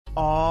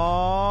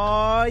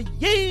Oh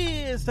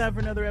yeah! It's time for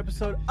another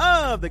episode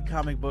of the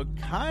Comic Book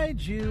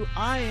Kaiju.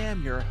 I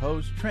am your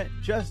host, Trent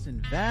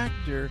Justin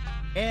Vactor,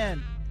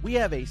 and we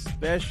have a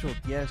special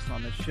guest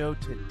on the show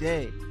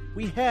today.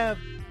 We have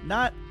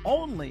not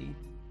only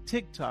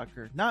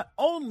TikToker, not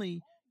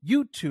only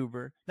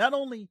YouTuber, not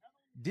only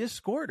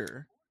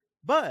Discorder,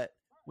 but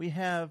we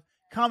have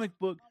comic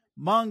book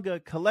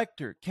manga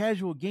collector,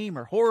 casual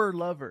gamer, horror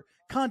lover,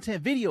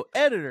 content video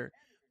editor,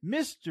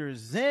 Mr.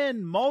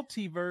 Zen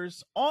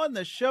Multiverse on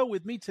the show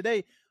with me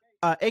today,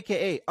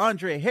 aka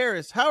Andre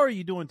Harris. How are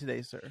you doing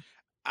today, sir?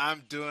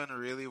 I'm doing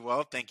really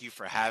well. Thank you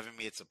for having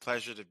me. It's a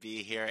pleasure to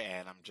be here,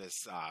 and I'm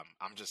just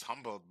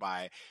humbled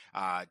by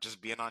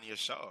just being on your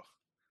show.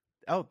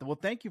 Oh, well,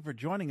 thank you for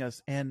joining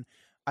us. And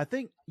I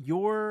think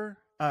your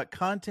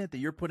content that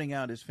you're putting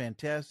out is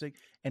fantastic,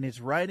 and it's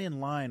right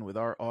in line with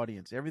our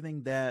audience.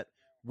 Everything that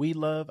we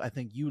love, I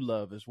think you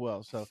love as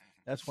well. So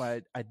that's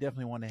why I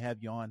definitely want to have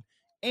you on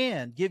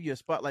and give you a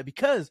spotlight,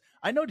 because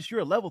I noticed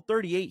you're a level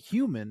 38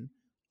 human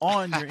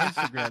on your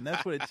Instagram.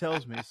 That's what it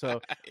tells me.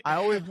 So I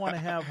always want to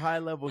have high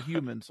level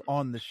humans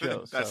on the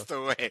show. That's the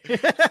way.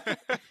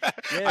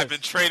 Yes. I've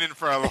been training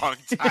for a long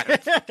time.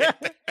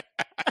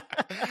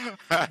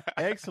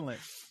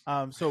 Excellent.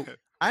 So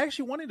I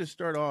actually wanted to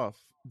start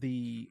off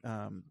the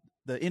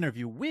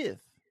interview with,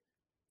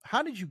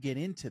 how did you get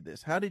into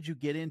this? How did you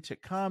get into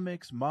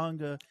comics,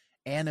 manga,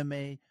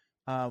 anime?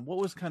 What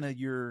was kind of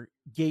your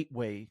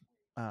gateway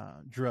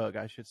drug,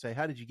 I should say?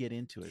 How did you get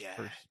into it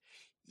first?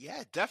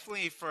 Yeah,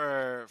 definitely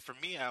for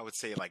me, I would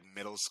say like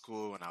middle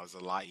school when I was a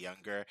lot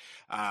younger.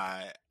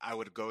 I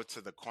would go to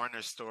the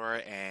corner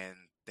store and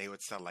they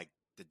would sell like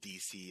the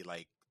DC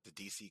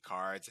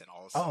cards and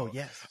also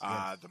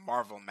the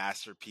Marvel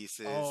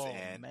masterpieces.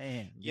 And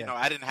man, you know,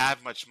 I didn't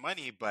have much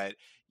money, but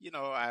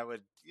I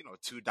would,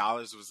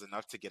 $2 was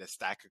enough to get a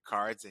stack of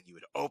cards, and you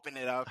would open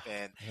it up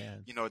and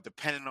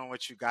depending on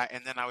what you got,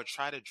 and then I would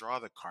try to draw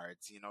the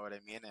cards, you know what I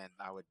mean? And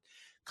I would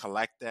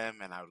collect them,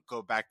 and I would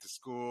go back to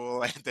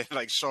school and then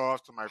like show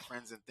off to my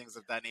friends and things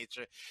of that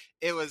nature.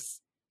 It was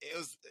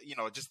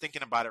just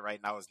thinking about it right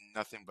now is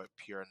nothing but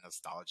pure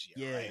nostalgia,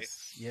 right?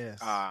 Yes.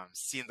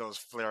 Seeing those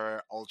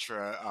Flare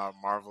Ultra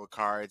Marvel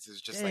cards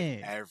is just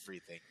like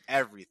everything.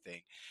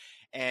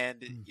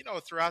 And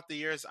throughout the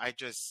years, I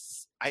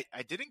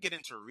didn't get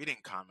into reading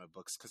comic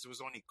books because it was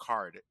only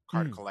card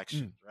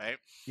collection, right?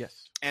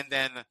 Yes. And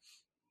then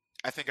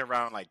I think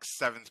around like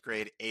 7th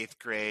grade, 8th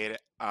grade,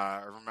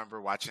 I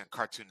remember watching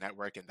Cartoon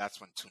Network, and that's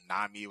when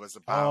Toonami was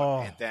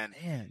about. And then,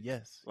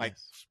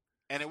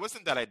 and it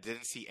wasn't that I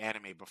didn't see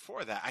anime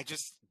before that. I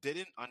just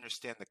didn't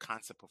understand the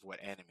concept of what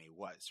anime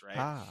was,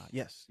 right?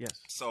 Yes.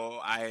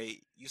 So I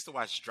used to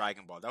watch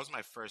Dragon Ball. That was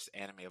my first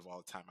anime of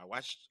all time. I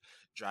watched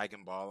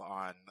Dragon Ball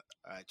on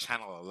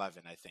Channel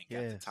 11, I think,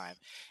 at the time.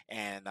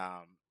 And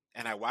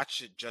I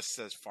watched it just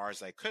as far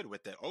as I could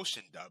with the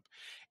Ocean dub.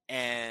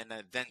 And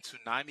then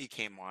Toonami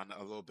came on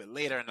a little bit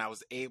later, and I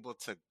was able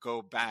to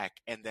go back,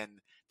 and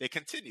then they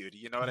continued.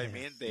 You know what I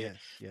mean? They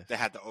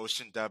had the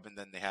Ocean dub, and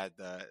then they had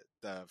the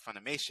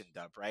Funimation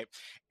dub, right?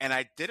 And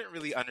I didn't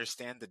really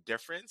understand the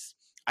difference.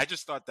 I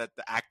just thought that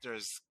the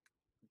actors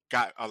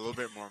got a little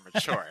bit more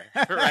mature,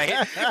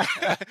 right?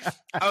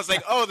 I was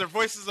like, oh, their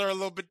voices are a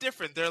little bit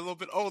different. They're a little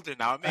bit older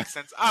now. It makes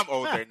sense. I'm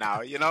older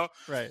now,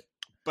 Right.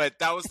 But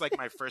that was like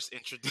my first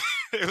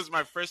it was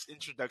my first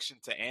introduction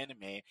to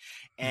anime.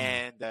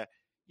 And,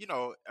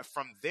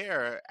 from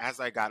there, as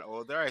I got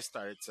older, I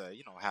started to,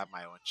 have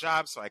my own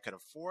job so I could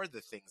afford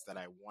the things that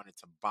I wanted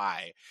to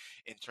buy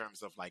in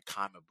terms of like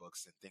comic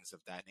books and things of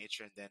that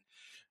nature. And then,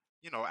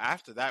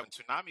 after that, when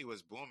Toonami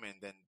was booming,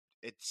 then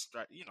it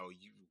started, you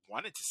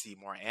wanted to see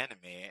more anime.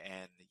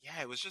 And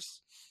it was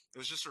just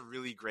a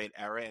really great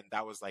era. And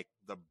that was like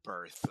the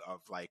birth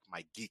of like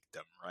my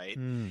geekdom, right?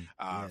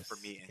 For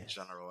me in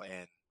general.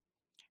 And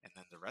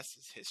then the rest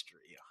is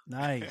history.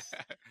 Nice.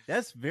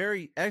 That's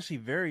actually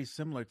very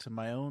similar to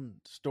my own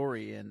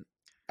story. And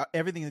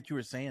everything that you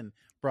were saying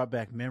brought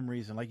back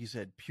memories. And like you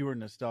said, pure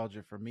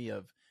nostalgia for me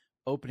of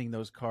opening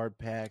those card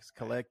packs,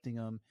 collecting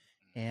them.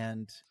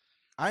 And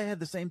I had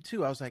the same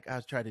too. I was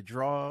trying to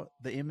draw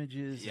the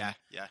images.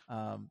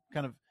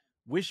 Kind of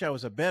wish I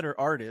was a better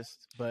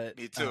artist, but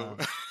me too.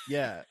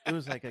 It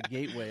was like a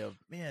gateway of,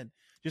 man,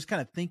 just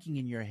kind of thinking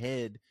in your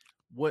head,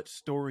 what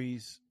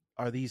stories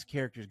are these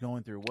characters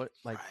going through? What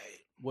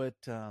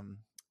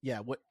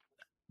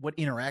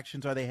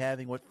interactions are they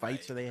having? What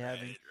fights are they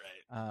having?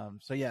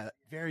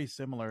 Very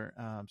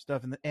similar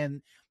stuff.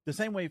 And the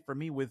same way for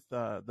me with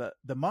the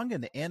manga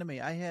and the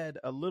anime, I had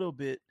a little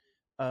bit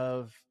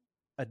of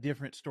a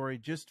different story,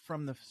 just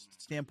from the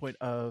standpoint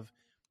of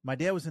my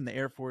dad was in the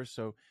Air Force,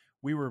 so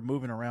we were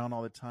moving around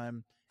all the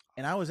time,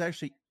 and I was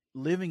actually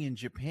living in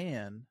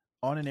Japan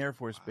on an Air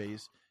Force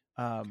base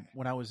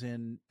when I was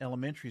in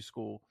elementary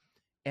school.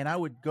 And I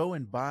would go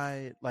and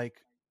buy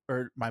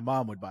or my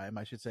mom would buy them,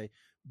 I should say,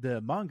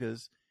 the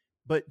mangas,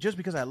 but just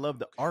because I love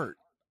the art,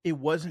 it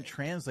wasn't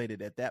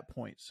translated at that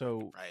point.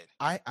 So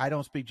I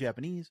don't speak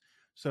Japanese,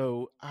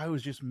 so I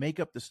was just make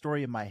up the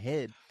story in my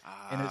head.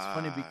 And it's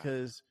funny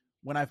because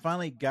when I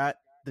finally got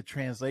the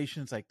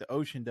translations, like the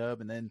Ocean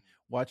dub, and then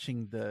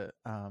watching the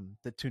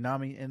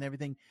Toonami and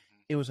everything,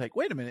 it was like,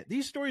 wait a minute,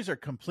 these stories are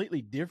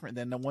completely different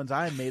than the ones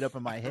I made up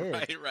in my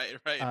head.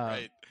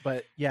 Right.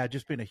 But yeah,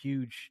 just been a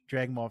huge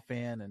Dragon Ball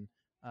fan, and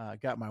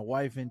got my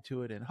wife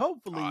into it, and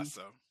hopefully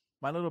Awesome.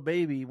 my little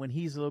baby, when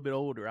he's a little bit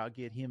older, I'll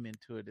get him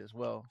into it as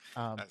well.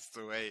 That's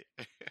the way.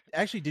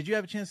 Actually, did you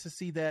have a chance to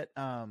see that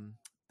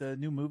the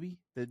new movie,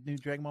 the new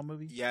Dragon Ball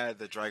movie? Yeah,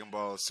 the Dragon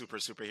Ball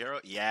Superhero.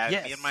 Yeah,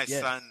 Yes,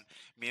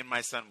 me and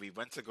my son, we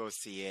went to go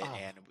see it,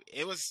 and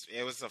it was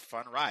a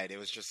fun ride. It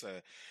was just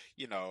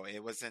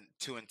it wasn't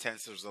too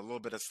intense. There was a little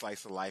bit of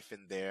slice of life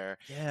in there,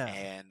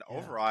 and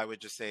overall, I would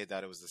just say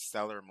that it was a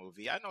stellar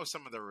movie. I know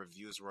some of the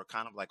reviews were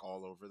kind of like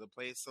all over the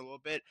place a little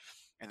bit,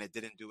 and it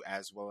didn't do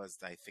as well as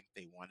I think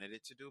they wanted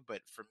it to do.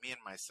 But for me and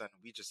my son,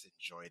 we just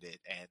enjoyed it,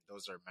 and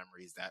those are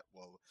memories that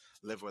will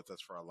live with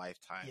us for a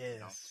lifetime.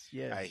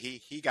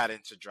 He got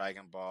into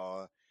Dragon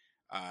Ball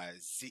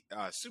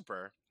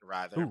Super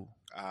rather.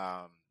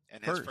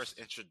 And his first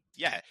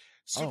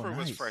Super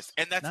was first.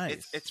 And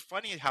that's it's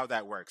funny how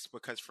that works,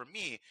 because for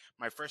me,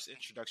 my first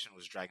introduction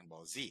was Dragon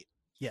Ball Z.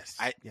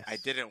 I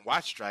didn't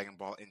watch Dragon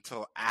Ball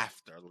until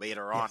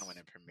later on when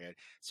it premiered.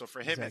 So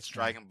for him, it's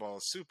Dragon Ball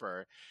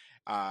Super.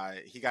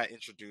 He got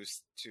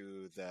introduced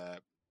to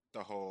the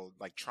whole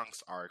like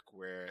Trunks arc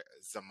where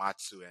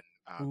Zamasu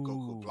and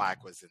Goku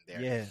Black was in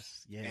there.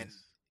 Yes. And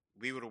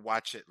we would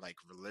watch it like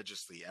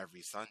religiously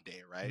every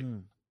Sunday, right?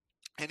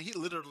 And he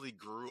literally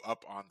grew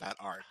up on that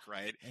arc,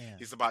 right? Man.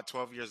 He's about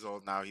 12 years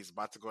old now. He's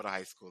about to go to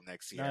high school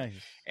next year.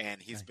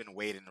 And he's been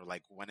waiting,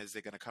 like, when is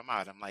it going to come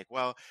out? I'm like,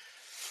 well,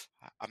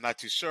 I'm not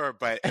too sure,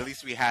 but at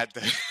least we had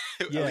the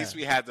at least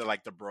we had the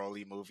like the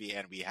Broly movie,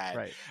 and we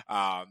had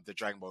the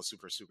Dragon Ball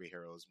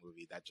Superheroes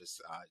movie that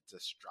just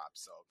dropped.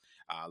 So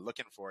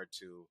looking forward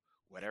to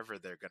whatever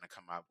they're going to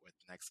come out with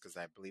next, because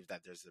I believe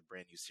that there's a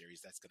brand new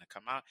series that's going to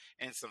come out,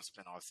 and some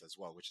spin-offs as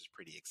well, which is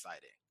pretty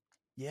exciting.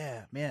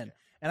 Yeah, man.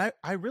 And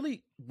I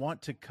really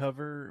want to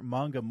cover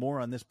manga more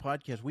on this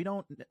podcast. We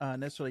don't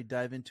necessarily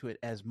dive into it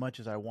as much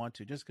as I want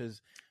to, just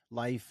because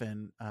life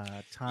and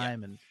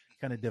time and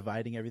kind of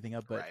dividing everything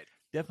up. But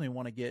definitely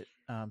want to get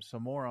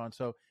some more on.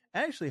 So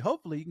actually,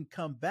 hopefully you can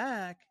come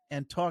back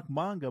and talk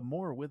manga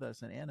more with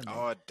us and anime.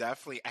 Oh,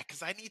 definitely.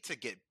 Because I need to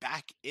get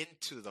back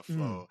into the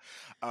flow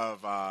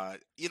of,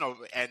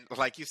 and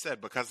like you said,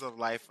 because of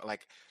life,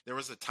 like there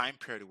was a time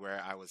period where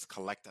I was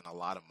collecting a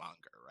lot of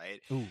manga,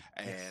 right?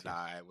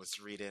 I was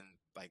reading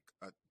like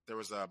there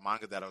was a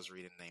manga that I was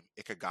reading named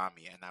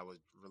Ikigami, and I would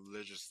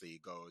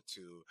religiously go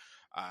to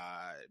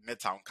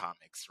Midtown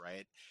Comics,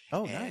 right?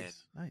 Oh,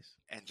 nice.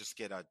 And just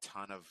get a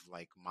ton of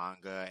like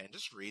manga and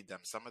just read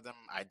them. Some of them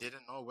I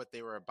didn't know what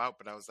they were about,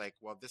 but I was like,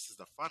 well, this is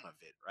the fun of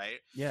it,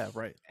 right? Yeah,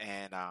 right.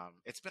 And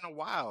it's been a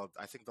while.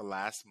 I think the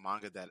last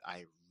manga that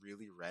I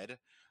really read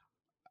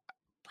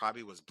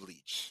probably was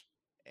Bleach.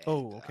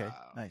 And,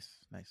 nice.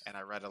 And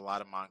I read a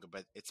lot of manga,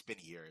 but it's been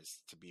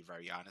years, to be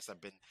very honest.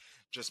 I've been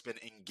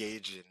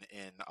engaging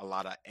in a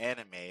lot of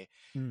anime,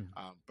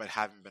 but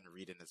haven't been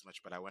reading as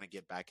much. But I want to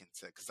get back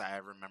into, because I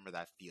remember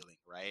that feeling,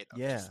 right? Of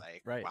just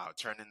like, wow,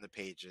 turning the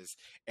pages,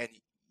 and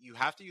you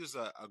have to use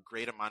a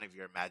great amount of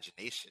your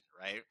imagination,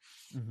 right?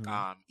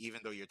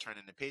 Even though you're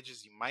turning the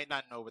pages, you might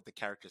not know what the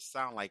characters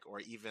sound like, or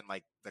even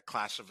like the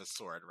clash of a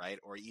sword, right?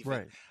 Or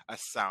even a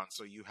sound.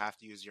 So you have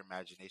to use your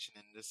imagination,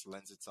 and this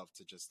lends itself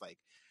to just like,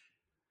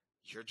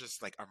 you're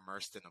just like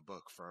immersed in a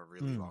book for a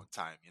really long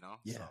time, you know?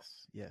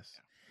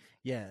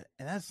 Yeah.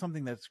 And that's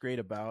something that's great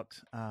about,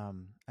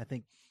 I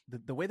think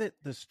the way that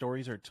the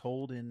stories are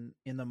told in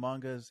the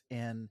mangas,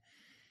 and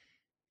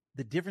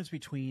the difference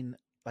between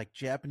like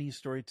Japanese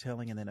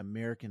storytelling and then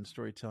American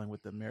storytelling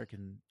with the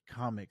American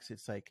comics.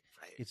 It's like,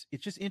 it's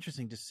just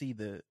interesting to see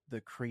the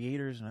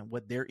creators and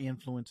what their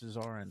influences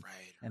are,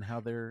 and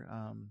how they're,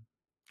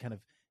 kind of,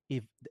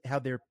 how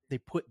they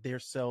put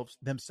themselves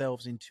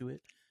into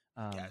it.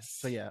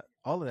 So yeah,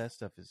 all of that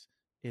stuff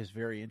is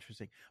very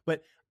interesting.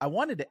 But I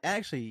wanted to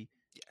actually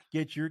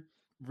get your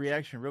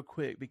reaction real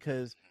quick,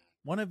 because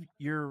one of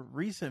your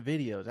recent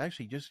videos,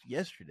 actually just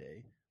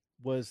yesterday,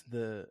 was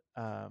the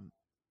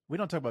we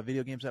don't talk about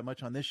video games that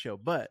much on this show,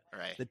 but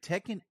the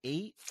Tekken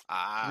 8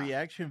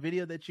 reaction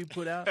video that you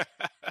put out,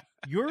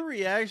 your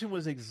reaction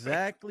was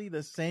exactly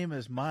the same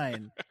as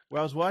mine, where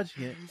I was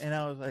watching it and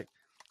I was like,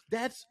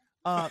 that's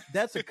a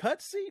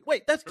cutscene?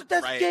 Wait, that's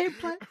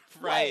gameplay?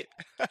 Right.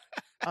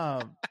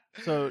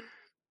 So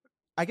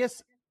I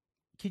guess,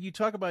 can you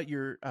talk about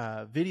your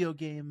video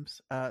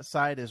games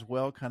side as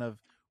well? Kind of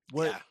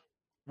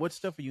what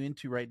stuff are you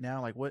into right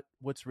now? Like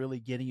what's really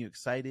getting you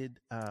excited,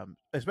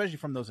 especially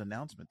from those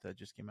announcements that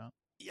just came out?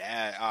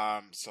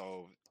 Yeah.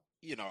 So,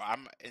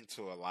 I'm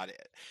into a lot of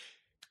it.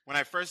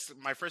 My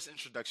first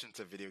introduction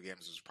to video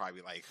games was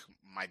probably like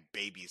my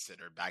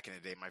babysitter back in the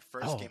day. My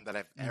first game that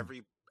I've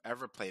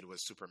ever played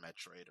was Super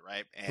Metroid,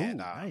 right? And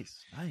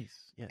nice.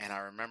 Yes. And I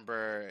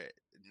remember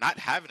not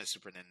having a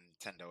Super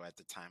Nintendo at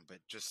the time, but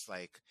just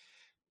like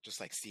just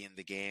like seeing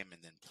the game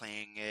and then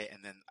playing it,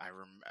 and then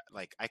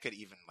like I could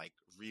even like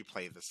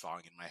replay the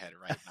song in my head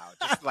right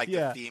now, just like the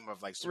Yeah, theme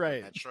of like Super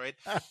right. Metroid,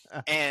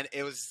 and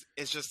it's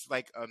just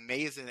like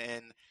amazing.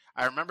 And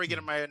I remember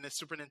getting my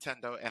Super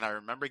Nintendo, and I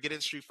remember getting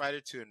Street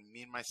Fighter 2, and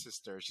me and my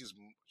sister,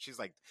 she's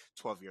like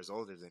 12 years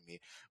older than me,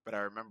 but I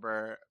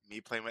remember me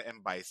playing with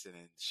M Bison,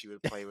 and she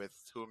would play with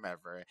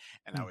whomever,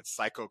 and I would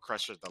Psycho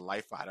Crusher the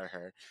life out of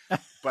her.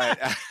 But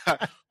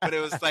but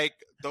it was like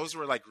those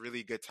were like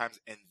really good times,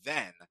 and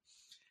then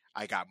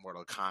I got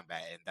Mortal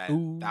Kombat, and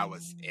then that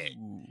was it.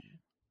 Ooh.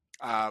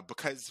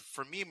 Because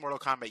for me, Mortal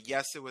Kombat,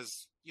 yes, it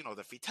was,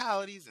 the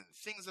fatalities and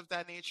things of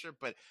that nature,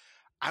 but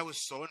I was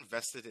so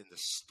invested in the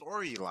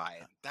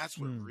storyline. That's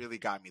what really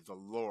got me, the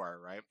lore,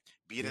 right?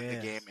 Beating the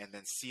game Yes. and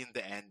then seeing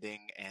the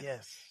ending, and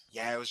Yes.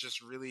 yeah, it was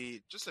just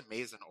really just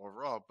amazing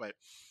overall. But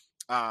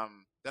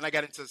then I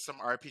got into some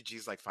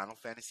RPGs like Final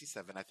Fantasy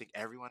VII. I think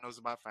everyone knows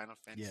about Final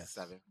Fantasy Yes.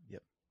 VII.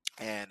 Yep.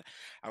 And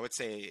I would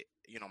say,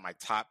 my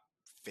top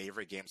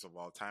favorite games of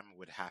all time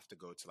would have to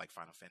go to like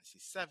Final Fantasy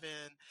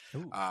VII,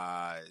 Ooh.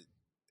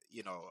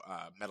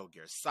 Metal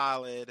Gear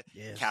Solid,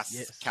 Yes.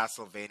 Yes.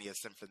 Castlevania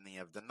Symphony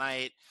of the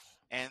Night,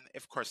 and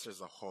of course there's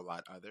a whole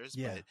lot others.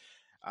 Yeah.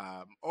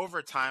 But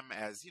over time,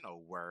 as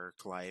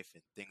work life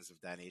and things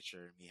of that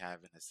nature, me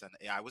having a son,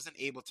 I wasn't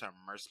able to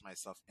immerse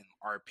myself in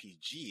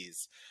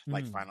RPGs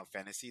like Final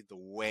Fantasy the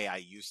way I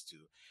used to,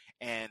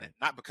 and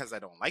not because I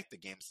don't like the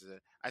games.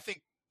 I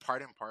think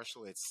part and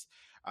partial, it's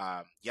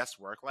yes,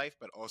 work life,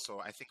 but also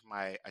I think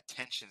my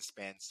attention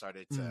span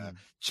started to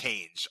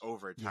change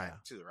over time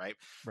too, right?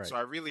 So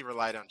I really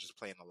relied on just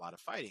playing a lot of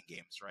fighting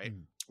games, right?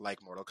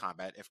 Like Mortal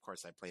Kombat. Of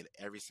course, I played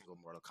every single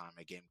Mortal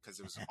Kombat game because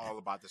it was all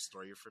about the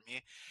story for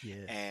me.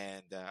 Yes.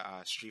 And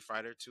Street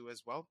Fighter 2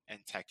 as well, and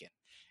Tekken.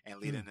 And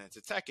leading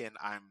into Tekken,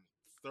 I'm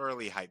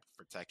thoroughly hyped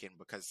for Tekken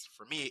because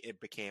for me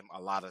it became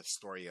a lot of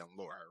story and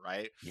lore,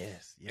 right?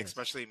 Yes. Yes.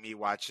 Especially me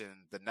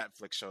watching the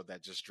Netflix show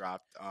that just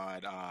dropped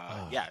on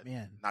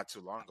man. not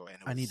too long ago, and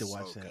it was I need to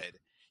watch that. good.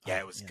 Yeah,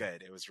 it was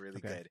good. It was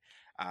really good.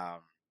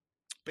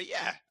 But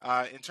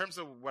in terms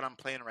of what I'm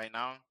playing right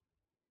now,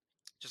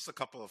 just a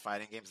couple of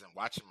fighting games and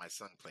watching my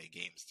son play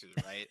games too,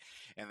 right?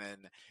 And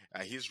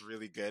then he's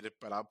really good,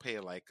 but I'll play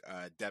like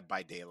Dead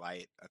by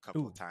Daylight a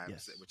couple of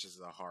times, which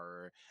is a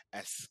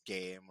horror-esque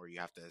game where you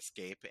have to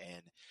escape,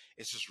 and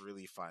it's just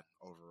really fun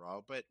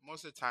overall. But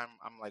most of the time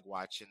I'm like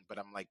watching, but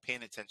I'm like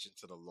paying attention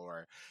to the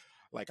lore.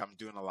 Like I'm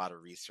doing a lot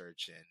of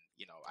research,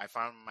 and I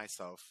found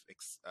myself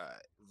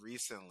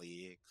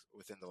recently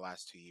within the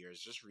last 2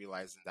 years just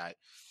realizing that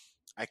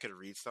I could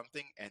read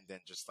something and then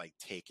just like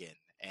take in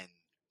and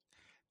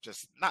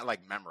just not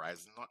like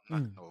memorize,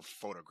 not no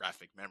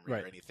photographic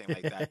memory or anything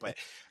like that, but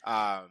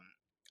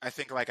I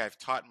think like I've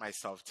taught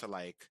myself to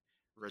like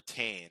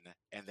retain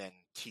and then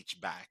teach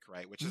back,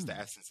 right? Which is the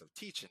essence of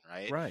teaching,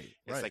 right?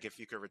 It's like if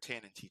you could retain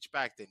and teach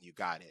back, then you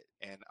got it.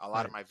 And a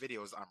lot of my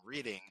videos, I'm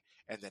reading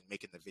and then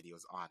making the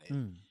videos on it,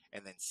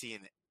 and then seeing,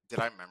 did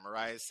I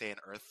memorize saying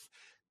Earth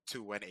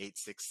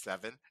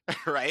 21867,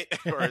 right?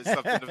 Or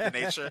something of the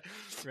nature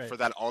for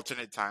that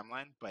alternate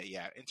timeline. But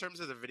yeah, in terms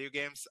of the video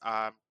games,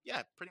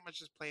 pretty much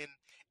just playing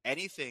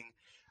anything.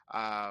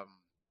 I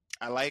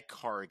like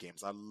horror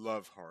games. I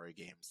love horror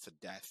games to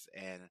death.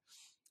 And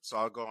so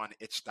I'll go on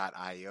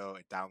itch.io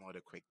and download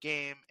a quick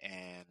game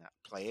and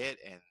play it.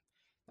 And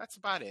that's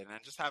about it. And I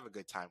just have a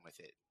good time with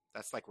it.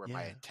 That's like where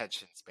my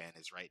attention span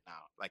is right now.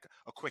 Like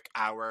a quick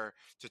hour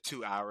to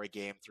 2 hour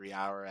game, 3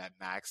 hour at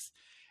max.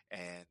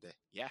 And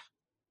yeah.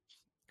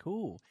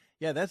 Cool.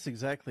 Yeah, that's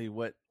exactly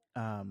what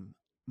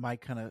my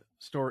kind of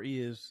story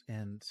is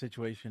and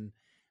situation.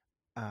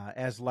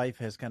 As life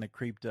has kind of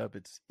creeped up,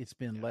 it's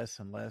been less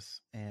and less,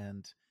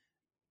 and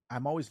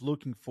I'm always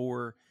looking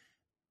for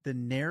the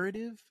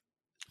narrative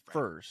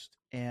first,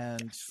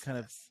 and kind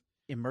of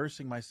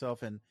immersing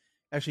myself. And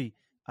actually,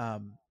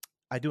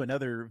 I do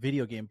another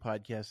video game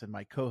podcast, and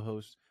my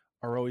co-hosts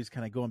are always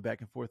kind of going back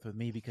and forth with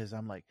me because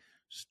I'm like,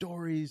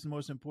 story is the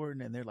most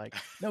important, and they're like,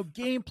 no,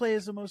 gameplay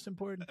is the most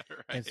important.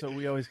 And so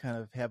we always kind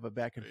of have a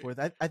back and forth.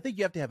 I think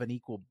you have to have an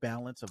equal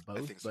balance of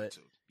both, but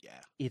so too. Yeah,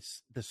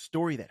 it's the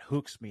story that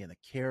hooks me and the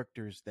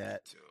characters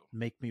that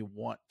make me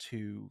want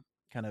to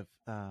kind of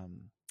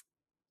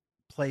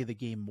play the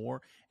game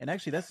more. And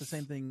actually, that's the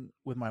same thing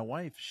with my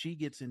wife. She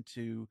gets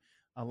into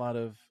a lot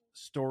of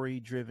story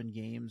driven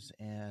games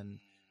and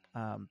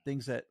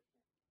things that,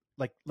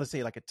 like, let's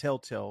say like a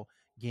Telltale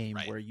game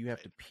where you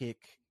have to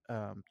pick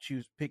and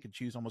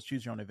choose, almost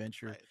choose your own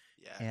adventure.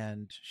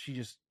 And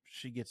she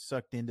gets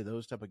sucked into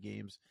those type of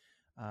games.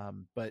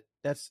 But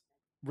that's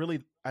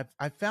really,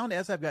 I've found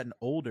as I've gotten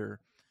older,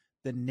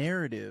 the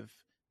narrative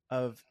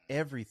of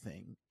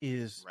everything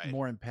is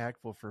more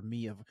impactful for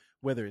me, of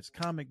whether it's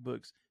comic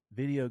books,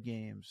 video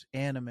games,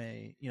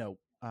 anime,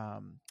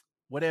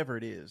 whatever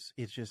it is.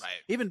 It's just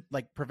even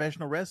like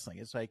professional wrestling.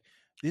 It's like,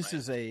 this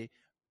is a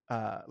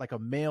like a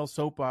male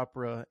soap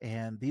opera,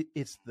 and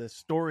it's the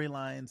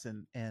storylines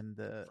and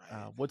the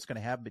what's going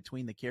to happen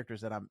between the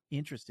characters that I'm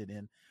interested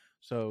in.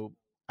 So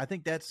I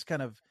think that's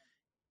kind of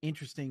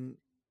interesting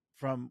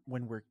from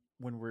when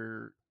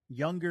we're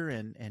younger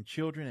and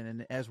children,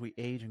 and as we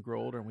age and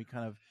grow older, and we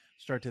kind of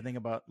start to think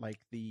about like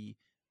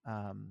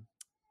um,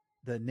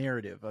 the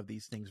narrative of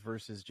these things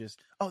versus just,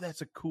 oh,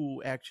 that's a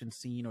cool action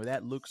scene or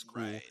that looks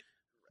cool, Right.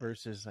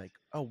 versus like,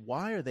 oh,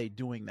 why are they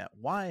doing that?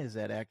 Why is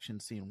that action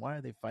scene? Why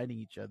are they fighting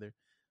each other?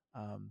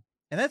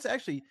 And that's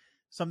actually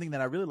something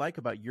that I really like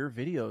about your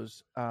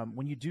videos,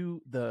 when you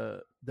do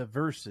the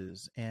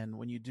verses and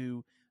when you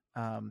do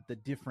the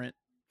different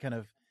kind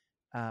of,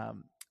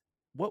 um,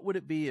 what would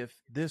it be if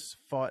this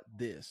fought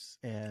this,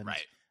 and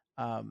Right.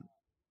 um,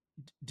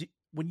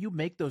 when you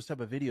make those type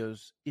of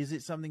videos, is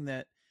it something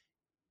that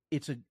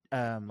it's a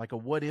like a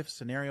what if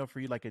scenario for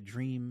you, like a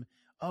dream?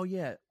 Oh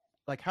yeah,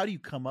 like how do you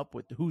come up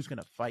with who's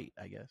gonna fight?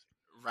 I guess.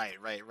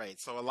 Right.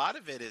 So a lot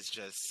of it is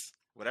just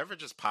whatever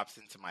just pops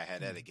into my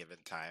head at a Mm. given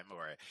time,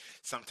 or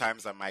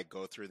sometimes I might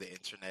go through the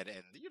internet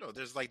and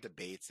there's like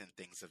debates and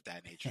things of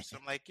that nature. So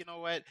I'm like, you know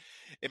what?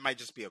 It might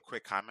just be a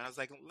quick comment. I was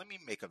like, let me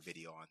make a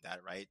video on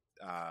that, right?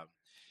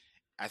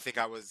 I think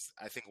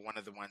one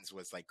of the ones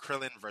was like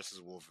Krillin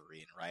versus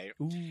Wolverine, right?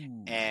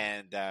 Ooh,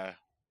 And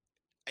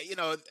you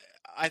know,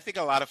 I think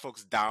a lot of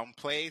folks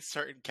downplay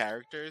certain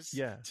characters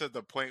yeah. to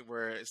the point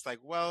where it's like,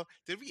 well,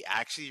 did we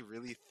actually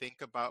really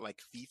think about like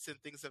feats and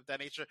things of that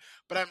nature?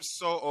 But I'm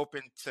so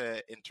open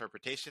to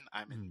interpretation.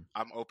 Mm.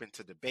 I'm open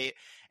to debate,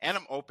 and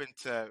I'm open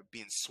to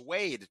being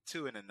swayed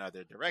too in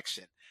another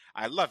direction.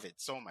 I love it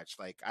so much.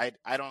 Like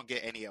I don't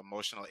get any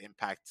emotional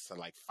impact to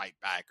like fight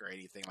back or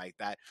anything like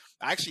that.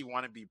 I actually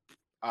want to be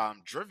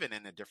driven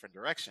in a different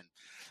direction,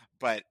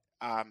 but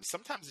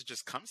sometimes it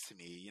just comes to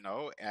me,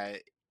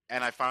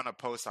 and I found a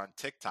post on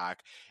TikTok,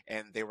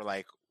 and they were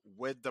like,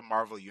 "Would the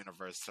Marvel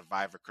universe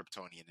survive a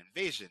Kryptonian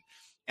invasion?"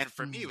 And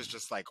for me, it was Mm.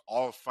 just like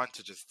all fun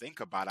to just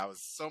think about. I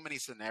was so many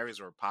scenarios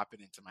were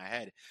popping into my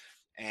head,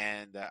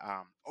 and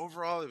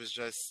overall, it was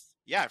just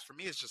yeah. For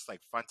me, it's just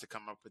like fun to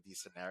come up with these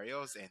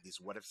scenarios and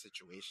these what if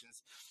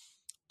situations.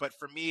 But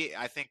for me,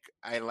 I think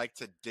I like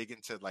to dig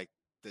into like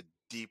the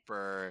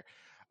deeper,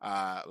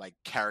 like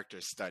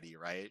character study,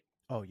 right?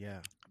 Oh yeah.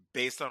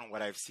 Based on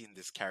what I've seen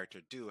this character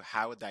do,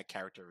 how would that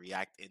character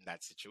react in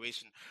that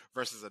situation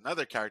versus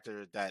another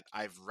character that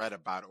I've read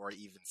about or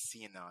even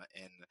seen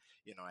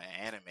in an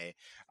anime?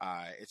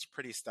 It's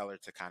pretty stellar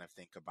to kind of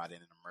think about it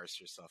and immerse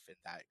yourself in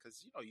that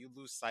because you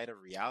lose sight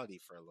of reality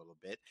for a little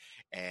bit,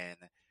 and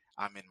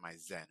I'm in my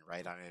zen,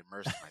 right? I'm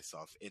immersed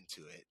myself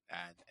into it,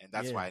 and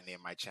that's why I Yes.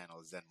 named my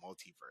channel Zen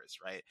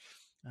Multiverse, right?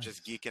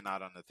 Just Nice. geeking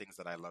out on the things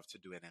that I love to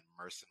do and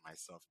immersing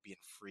myself, being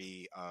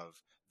free of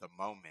the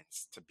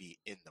moments to be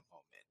in the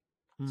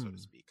moment, so to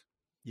Hmm. speak.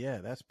 Yeah,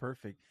 that's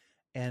perfect.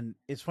 And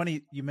it's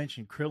funny you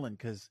mentioned Krillin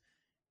because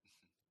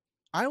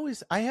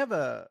I have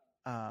a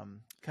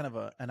kind of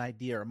an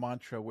idea or a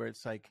mantra where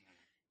it's like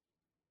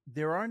Mhm.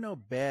 there are no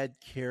bad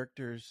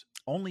characters,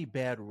 only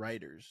bad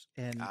writers.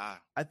 And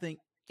Ah, I think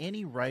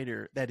any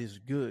writer that is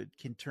good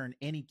can turn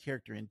any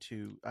character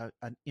into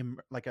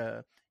like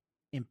a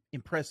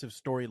impressive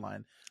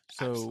storyline.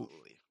 So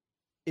absolutely.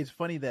 it's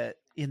funny that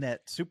in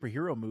that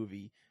superhero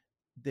movie,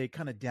 they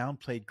kind of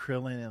downplayed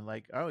Krillin and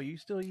like, oh, you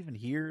still even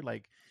here?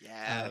 Like,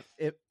 Yeah.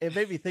 it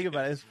made me think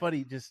about it. It's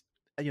funny, just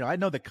I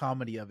know the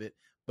comedy of it,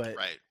 but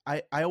Right.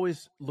 I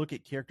always look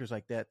at characters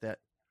like that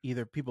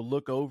either people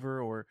look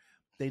over or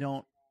they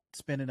don't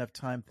spend enough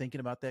time thinking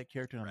about that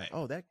character. And I'm like,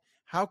 Right. oh, that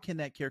how can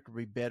that character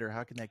be better?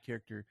 How can that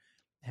character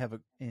have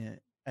an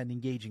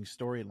engaging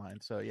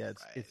storyline? So yeah,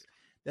 it's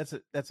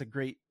Right. that's a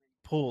great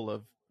pull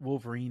of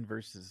Wolverine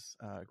versus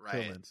Right.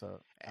 Krillin. So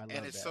I And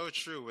love it's that. so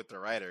true with the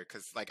writer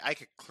because, like, I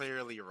could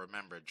clearly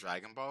remember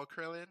Dragon Ball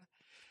Krillin,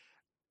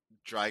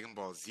 Dragon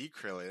Ball Z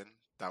Krillin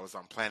that was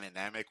on Planet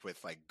Namek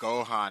with like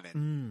Gohan, and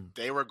Mm,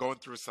 they were going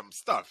through some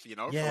stuff,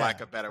 for yeah,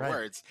 lack of better right,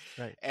 words.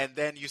 right. And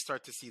then you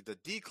start to see the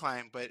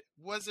decline, but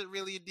was it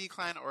really a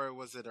decline or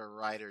was it a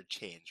writer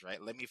change,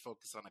 right? Let me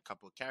focus on a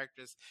couple of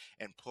characters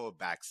and pull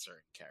back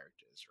certain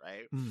characters,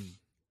 right? Mm,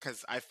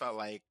 Because I felt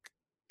like,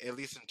 at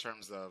least in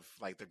terms of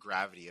like the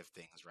gravity of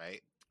things,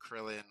 right?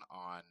 Krillin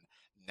on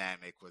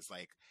Namek was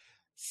like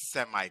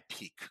semi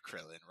peak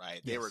Krillin,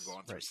 right? They were yes,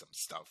 going through right. some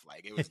stuff.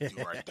 Like it was do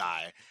or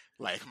die.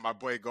 Like my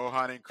boy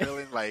Gohan and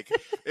Krillin, like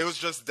it was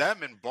just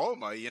them and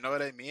Bulma, you know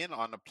what I mean?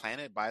 On the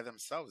planet by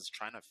themselves,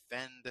 trying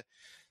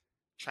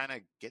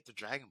to get the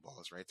Dragon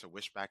Balls, right? To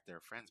wish back their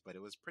friends. But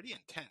it was pretty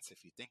intense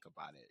if you think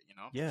about it.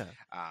 Yeah.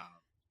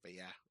 But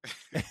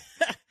yeah.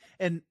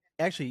 And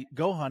actually,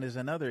 Gohan is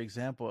another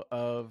example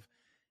of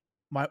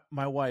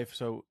my wife.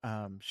 So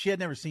she had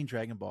never seen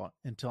Dragon Ball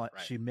until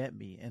Right. she met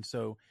me, and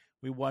so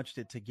we watched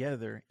it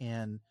together.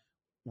 And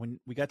when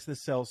we got to the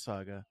Cell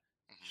Saga,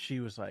 Hmm. she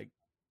was like,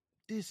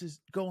 "This is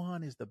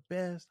Gohan is the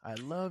best. I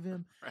love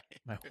him."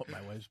 My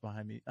Right. wife's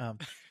behind me.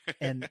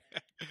 And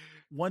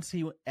once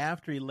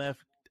after he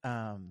left,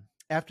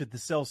 after the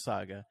Cell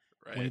Saga,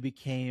 when he Right.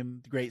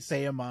 became the Great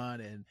Saiyaman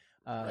and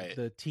Right.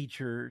 the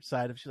teacher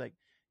side of, she's like,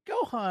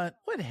 Gohan,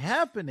 what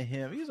happened to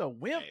him? He's a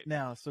wimp Right.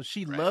 now. So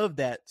she Right. loved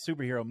that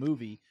superhero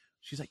movie.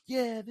 She's like,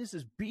 yeah, this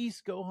is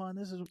Beast Gohan.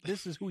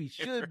 This is who he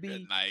should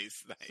be.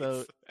 Nice. So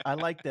Nice. I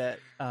like that,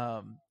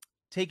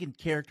 taking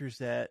characters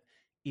that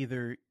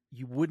either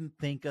you wouldn't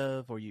think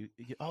of, or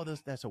oh,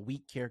 that's a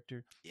weak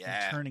character, and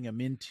Yeah. turning them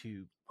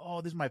into,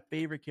 oh, this is my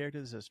favorite character.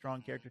 This is a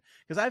strong character.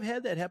 Because I've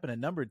had that happen a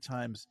number of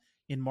times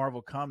in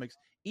Marvel Comics,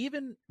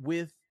 even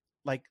with,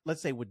 like,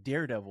 let's say with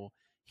Daredevil,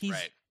 he's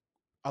Right.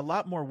 a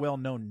lot more well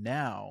known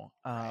now.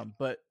 Right.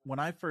 But when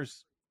I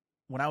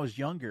was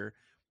younger,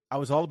 I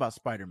was all about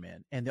Spider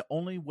Man, and the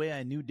only way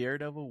I knew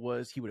Daredevil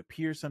was he would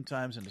appear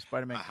sometimes in the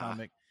Spider Man Uh-huh.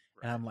 comic,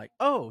 and Right. I'm like,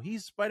 oh,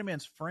 he's Spider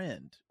Man's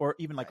friend, or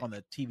even like Right. on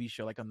the TV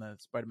show, like on the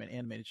Spider Man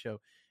animated show,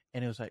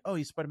 and it was like, oh,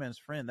 he's Spider Man's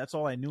friend. That's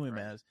all I knew him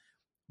Right. as.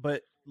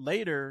 But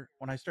later,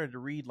 when I started to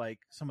read like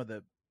some of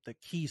the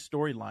key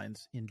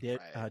storylines in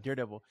Right.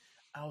 Daredevil,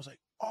 I was like,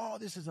 oh,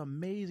 this is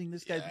amazing.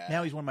 This guy's Yeah.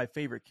 now he's one of my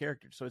favorite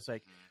characters. So it's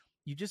like Mhm.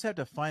 you just have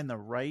to find the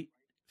right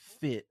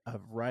fit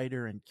of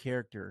writer and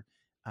character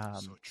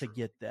So to true.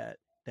 get that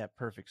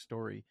perfect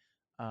story.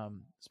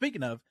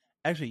 Speaking of,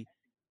 actually,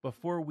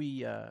 before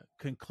we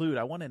conclude,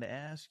 I wanted to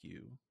ask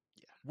you,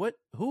 Yeah.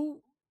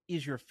 who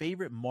is your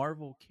favorite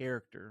Marvel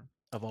character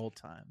of all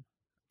time?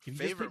 If you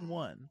just pick Favorite.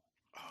 one.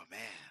 Oh man.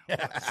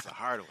 Oh, this is a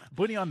hard one.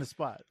 Putting you on the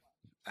spot.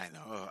 I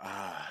know.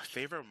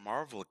 Favorite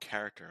Marvel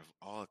character of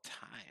all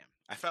time.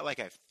 I felt like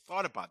I've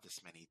thought about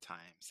this many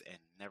times and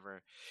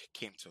never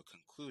came to a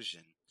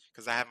conclusion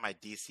because I have my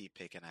DC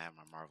pick and I have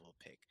my Marvel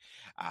pick.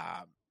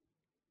 Um,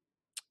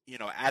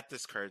 at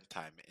this current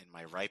time in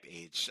my ripe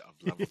age of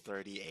level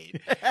 38,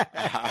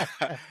 uh,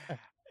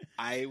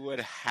 I would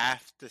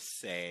have to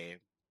say,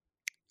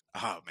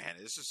 oh man,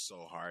 this is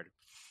so hard.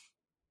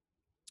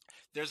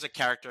 There's a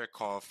character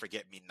called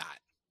Forget Me Not.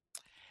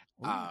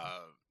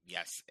 Ooh.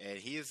 Yes, and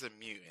he is a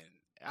mutant.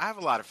 I have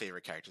a lot of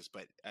favorite characters,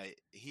 but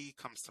he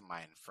comes to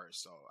mind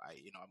first. So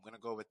I'm gonna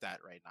go with that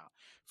right now.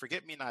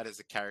 Forget Me Not is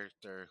a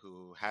character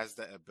who has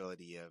the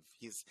ability of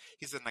he's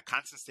in a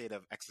constant state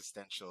of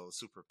existential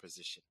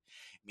superposition,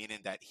 meaning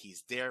that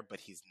he's there but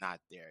he's not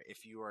there.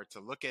 If you were to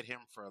look at him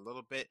for a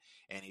little bit,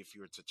 and if you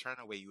were to turn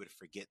away, you would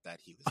forget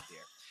that he was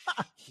there.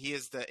 He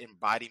is the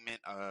embodiment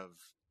of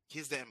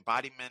he's the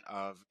embodiment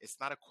of, it's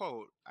not a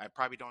quote, I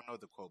probably don't know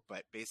the quote,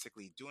 but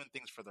basically doing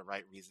things for the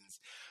right reasons,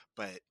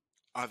 but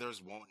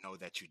others won't know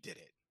that you did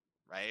it,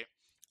 right?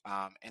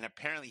 And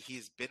apparently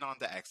he's been on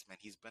the X-Men,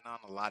 he's been on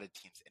a lot of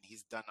teams, and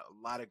he's done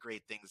a lot of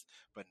great things,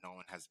 but no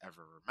one has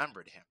ever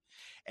remembered him.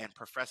 And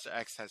Professor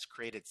X has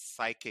created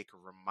psychic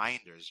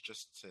reminders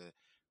just to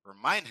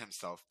remind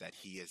himself that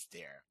he is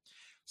there.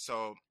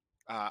 So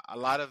a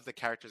lot of the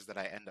characters that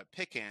I end up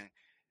picking,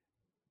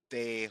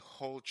 they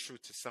hold true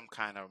to some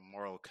kind of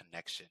moral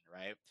connection,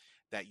 right?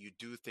 That you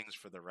do things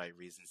for the right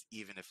reasons,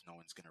 even if no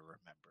one's going to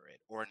remember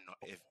it, or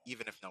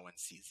even if no one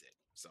sees it.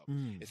 So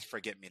Mm. it's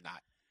Forget Me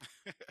Not.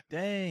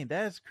 Dang,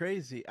 that's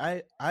crazy.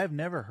 I've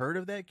never heard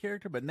of that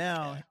character, but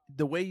now Yeah.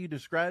 the way you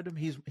described him,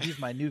 he's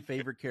my new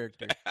favorite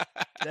character.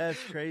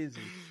 That's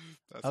crazy.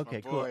 That's my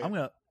Okay, cool. boy. I'm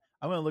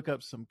gonna look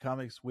up some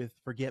comics with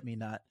Forget Me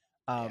Not.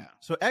 Yeah.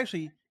 So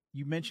actually,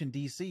 you mentioned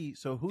DC.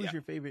 So who's Yeah.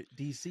 your favorite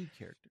DC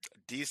character?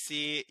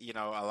 DC,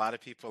 a lot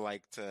of people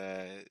like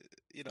to,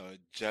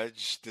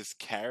 judge this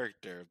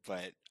character,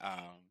 but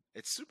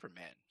it's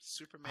Superman.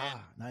 Superman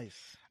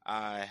Nice.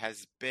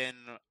 has been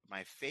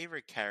my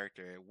favorite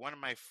character. One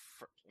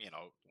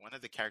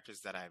of the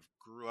characters that I've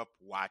grew up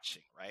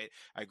watching. Right,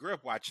 I grew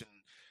up watching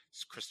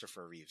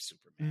Christopher Reeve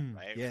Superman.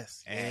 Right,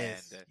 yes,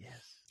 and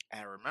yes.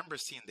 I remember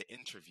seeing the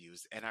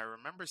interviews, and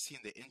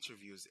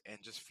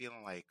just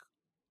feeling like,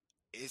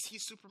 is he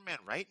Superman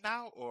right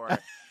now, or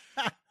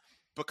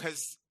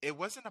because it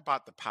wasn't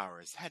about the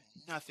powers, it had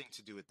nothing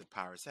to do with the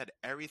powers, it had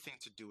everything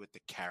to do with the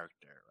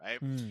character, right?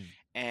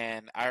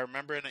 And I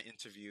remember in an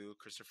interview,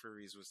 Christopher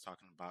Reeves was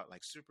talking about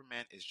like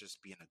Superman is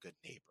just being a good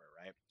neighbor,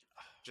 right?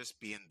 Just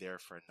being there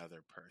for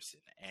another person.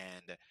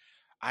 And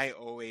I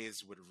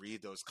always would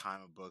read those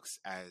comic books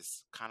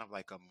as kind of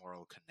like a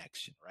moral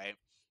connection, right?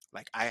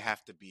 Like I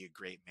have to be a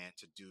great man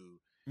to do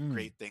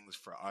great things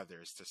for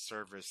others, to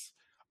service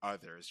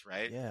others,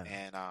 right? Yeah.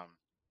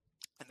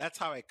 And that's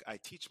how I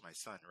teach my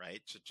son, right?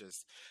 To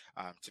just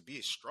to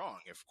be strong,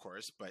 of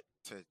course, but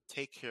to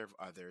take care of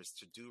others,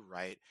 to do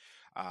right,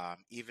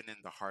 even in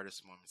the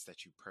hardest moments,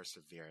 that you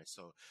persevere.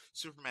 So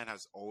Superman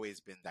has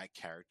always been that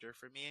character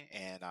for me,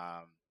 and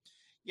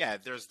yeah,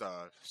 there's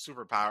the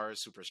superpowers,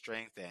 super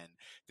strength, and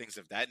things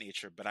of that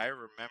nature. But I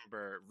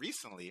remember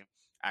recently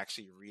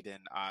actually reading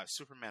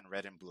Superman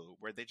Red and Blue,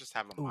 where they just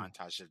have a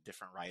montage of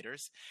different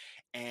writers,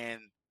 and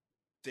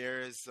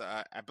there's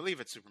I believe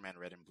it's Superman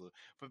Red and Blue,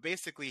 but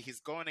basically he's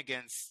going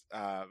against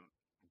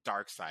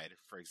Darkseid,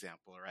 for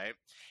example, right?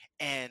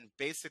 And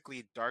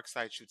basically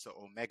Darkseid shoots an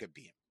Omega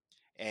beam,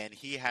 and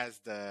he has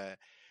the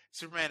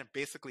Superman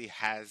basically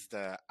has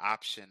the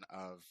option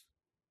of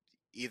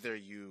either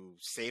you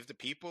save the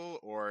people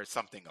or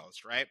something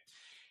else, right?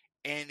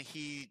 And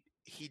he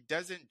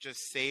doesn't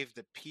just save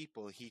the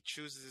people, he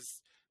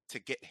chooses to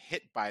get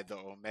hit by the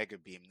Omega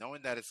beam,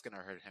 knowing that it's going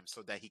to hurt him,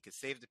 so that he could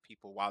save the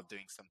people while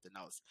doing something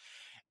else.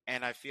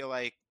 And I feel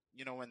like,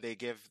 when they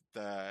give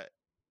the,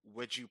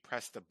 would you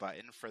press the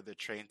button for the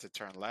train to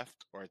turn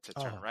left or to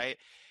turn right?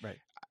 Right.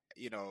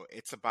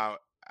 It's about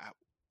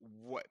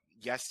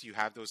yes, you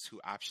have those two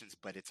options,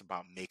 but it's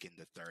about making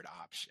the third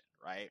option,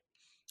 right?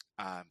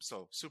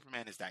 So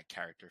Superman is that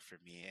character for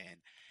me. And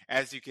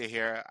as you can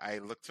hear, I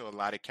look to a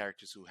lot of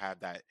characters who have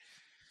that,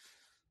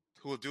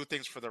 who will do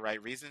things for the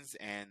right reasons,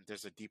 and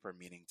there's a deeper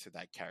meaning to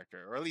that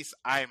character, or at least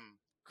I'm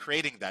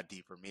creating that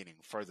deeper meaning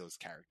for those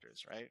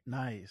characters, right?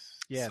 Nice.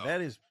 Yeah, So,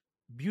 that is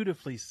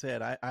beautifully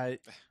said. I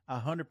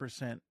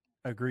 100%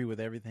 agree with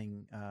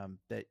everything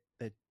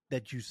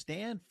that you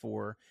stand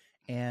for,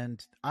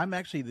 and I'm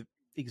actually the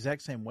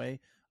exact same way.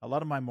 A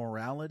lot of my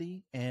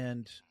morality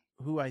and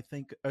who I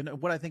think,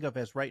 what I think of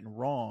as right and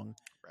wrong,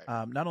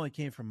 right, not only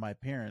came from my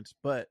parents,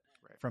 but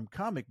right, from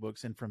comic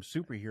books and from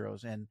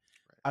superheroes. And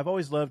right, I've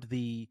always loved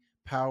the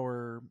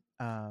power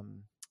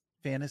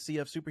fantasy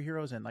of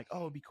superheroes, and like,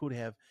 oh, it'd be cool to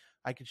have,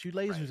 I could shoot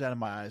right, lasers out of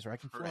my eyes, or I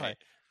can fly, right,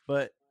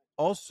 but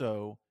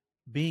also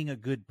being a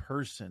good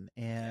person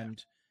yeah,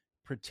 and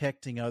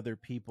protecting other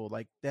people,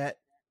 like that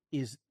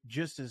is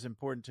just as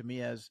important to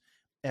me as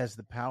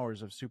the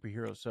powers of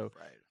superheroes. So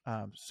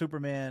right,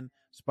 Superman,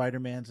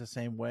 Spider-Man's the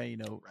same way,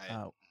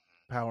 right,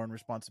 power and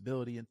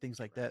responsibility and things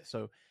like right. that.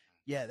 So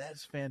yeah,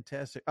 that's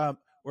fantastic.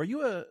 Were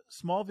you a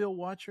Smallville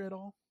watcher at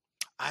all?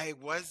 I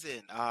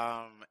wasn't,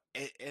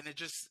 and it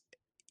just,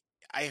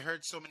 I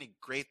heard so many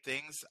great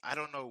things. I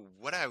don't know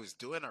what I was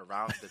doing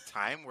around the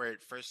time where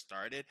it first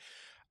started.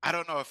 I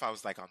don't know if I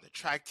was like on the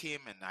track team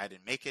and I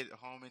didn't make it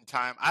home in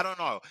time. I don't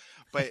know.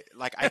 But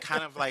like I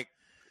kind of like,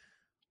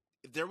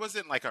 there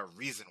wasn't like a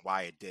reason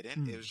why it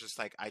didn't. It Mm, was just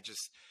like I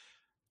just,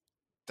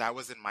 that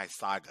wasn't my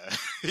saga,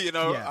 you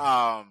know?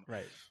 yeah,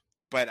 right.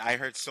 But I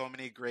heard so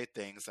many great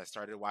things. I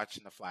started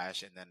watching The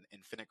Flash and then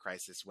Infinite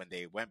Crisis when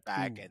they went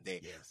back Ooh, and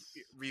they yes.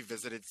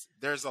 revisited.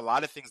 There's a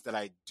lot of things that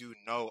I do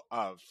know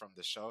of from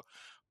the show,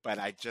 but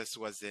I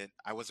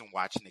wasn't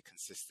watching it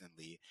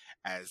consistently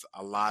as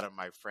a lot of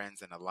my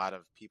friends and a lot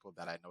of people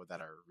that I know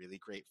that are really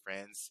great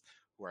friends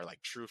who are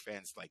like true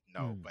fans, like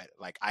no, Mm, but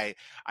like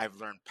I've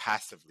learned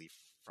passively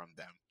from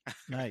them.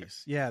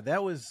 nice. Yeah,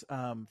 that was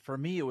for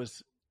me. It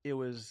was it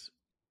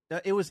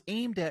was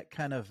aimed at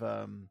kind of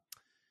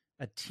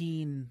a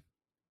teen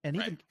and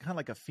Right, even kind of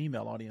like a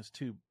female audience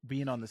too,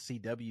 being on the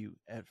CW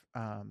at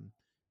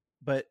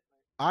but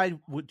I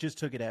would just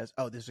took it as,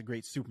 oh, this is a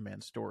great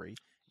Superman story,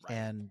 right.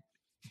 and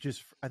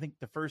just I think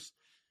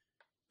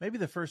maybe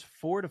the first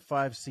 4 to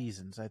 5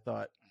 seasons, I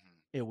thought Hmm.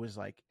 it was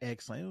like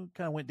excellent. It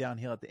kind of went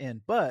downhill at the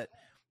end, but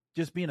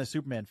just being a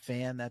Superman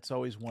fan, that's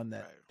always one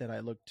Right. that I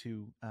look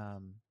to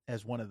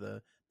as one of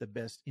the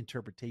best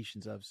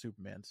interpretations of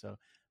Superman. So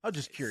I was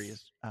just Nice.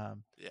 curious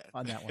on Yeah.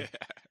 that one.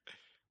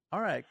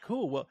 All right,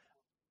 cool. Well,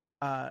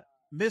 uh,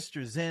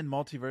 Mr. Zen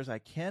Multiverse, I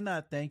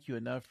cannot thank you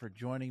enough for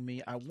joining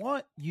me. I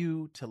want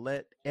you to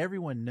let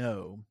everyone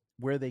know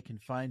where they can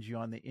find you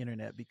on the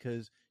internet,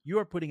 because you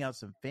are putting out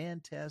some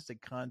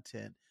fantastic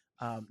content,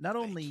 not Thank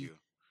only you.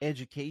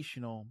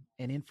 educational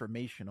and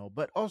informational,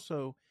 but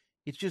also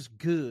it's just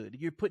good.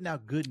 You're putting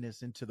out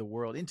goodness into the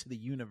world, into the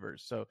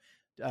universe. So,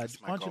 That's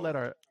my why don't you let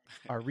goal.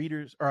 our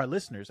readers, or our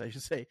listeners, I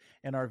should say,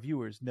 and our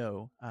viewers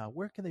know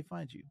where can they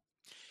find you?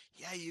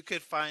 Yeah, you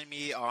could find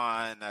me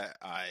on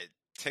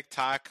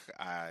TikTok.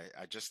 I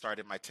just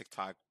started my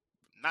TikTok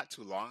not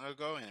too long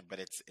ago, and but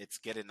it's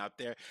getting up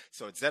there.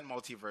 So it's Zen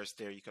Multiverse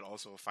there. You could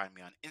also find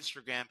me on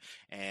Instagram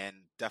and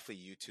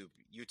definitely YouTube.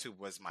 YouTube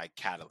was my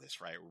catalyst,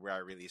 right, where I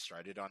really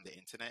started on the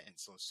internet and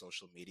so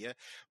social media.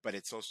 But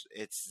it's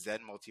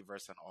Zen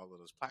Multiverse on all of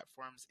those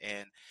platforms.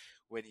 And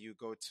when you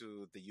go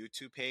to the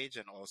YouTube page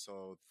and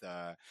also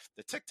the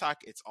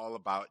TikTok, it's all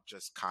about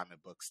just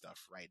comic book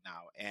stuff right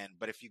now. And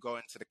but if you go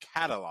into the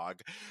catalog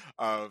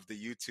of the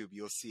YouTube,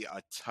 you'll see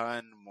a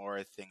ton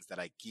more things that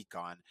I geek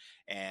on,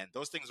 and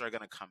those things are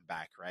gonna come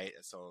back, right?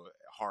 So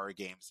horror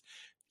games,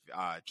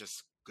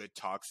 just good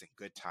talks and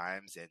good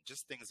times, and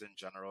just things in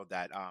general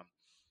that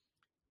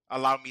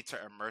allow me to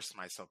immerse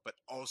myself, but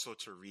also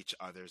to reach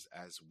others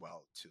as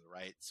well too,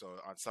 right? So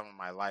on some of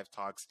my live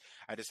talks,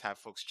 I just have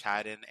folks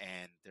chatting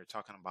and they're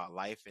talking about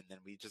life, and then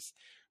we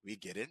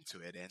get into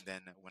it, and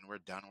then when we're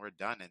done, we're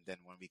done, and then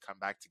when we come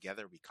back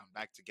together, we come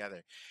back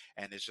together,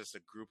 and it's just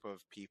a group of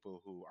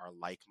people who are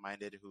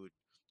like-minded, who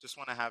just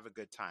want to have a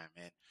good time.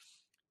 And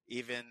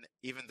even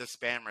the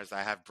spammers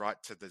I have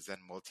brought to the Zen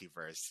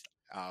multiverse.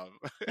 Um,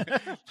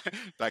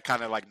 that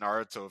kind of like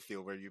Naruto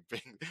feel where you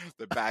bring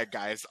the bad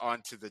guys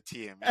onto the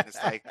team, and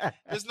it's like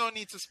there's no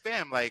need to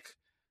spam. Like,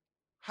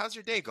 how's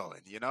your day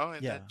going? You know,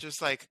 and then Yeah.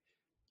 just like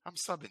I'm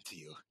subbing to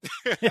you.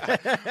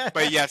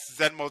 But yes,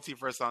 Zen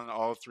multiverse on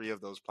all three of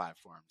those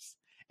platforms,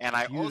 and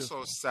I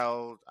also Beautiful.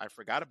 sell. I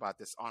forgot about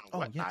this on Oh,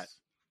 Whatnot. yes.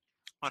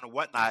 On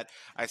Whatnot,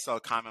 I sell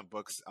comic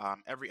books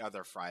every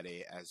other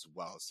Friday as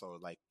well. So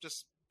like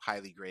just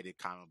highly graded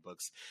comic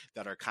books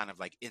that are kind of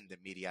like in the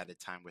media at a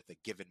time with a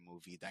given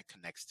movie that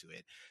connects to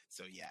it.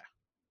 So yeah,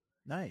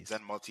 Nice.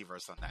 Zen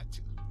Multiverse on that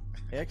too.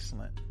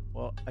 Excellent.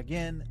 Well,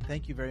 again,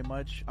 thank you very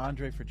much,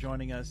 Andre, for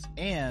joining us.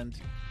 And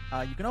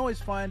you can always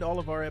find all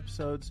of our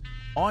episodes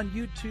on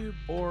YouTube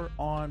or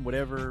on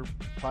whatever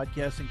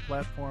podcasting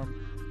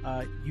platform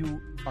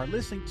you are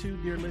listening to,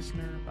 dear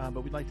listener,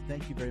 but we'd like to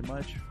thank you very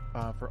much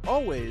for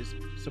always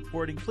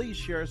supporting. Please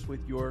share us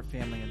with your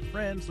family and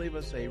friends. Leave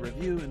us a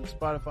review in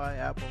Spotify,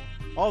 Apple,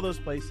 all those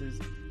places.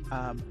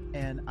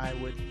 And I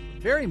would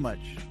very much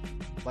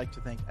like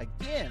to thank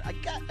again. I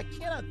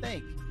cannot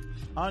thank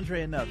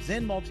Andre enough.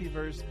 Zen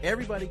Multiverse.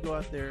 Everybody go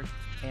out there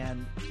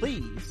and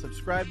please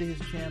subscribe to his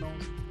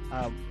channels.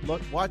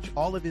 Watch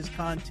all of his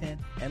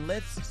content, and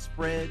let's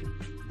spread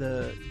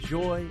the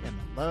joy and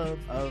the love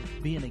of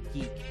being a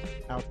geek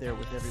out there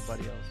with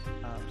everybody else.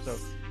 So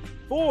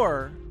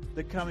for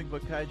the Comic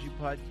Book Kaiju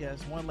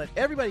Podcast, I want to let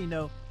everybody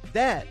know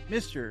that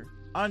Mr.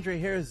 Andre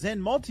Harris,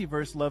 Zen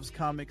Multiverse, loves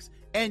comics,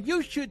 and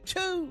you should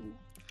too.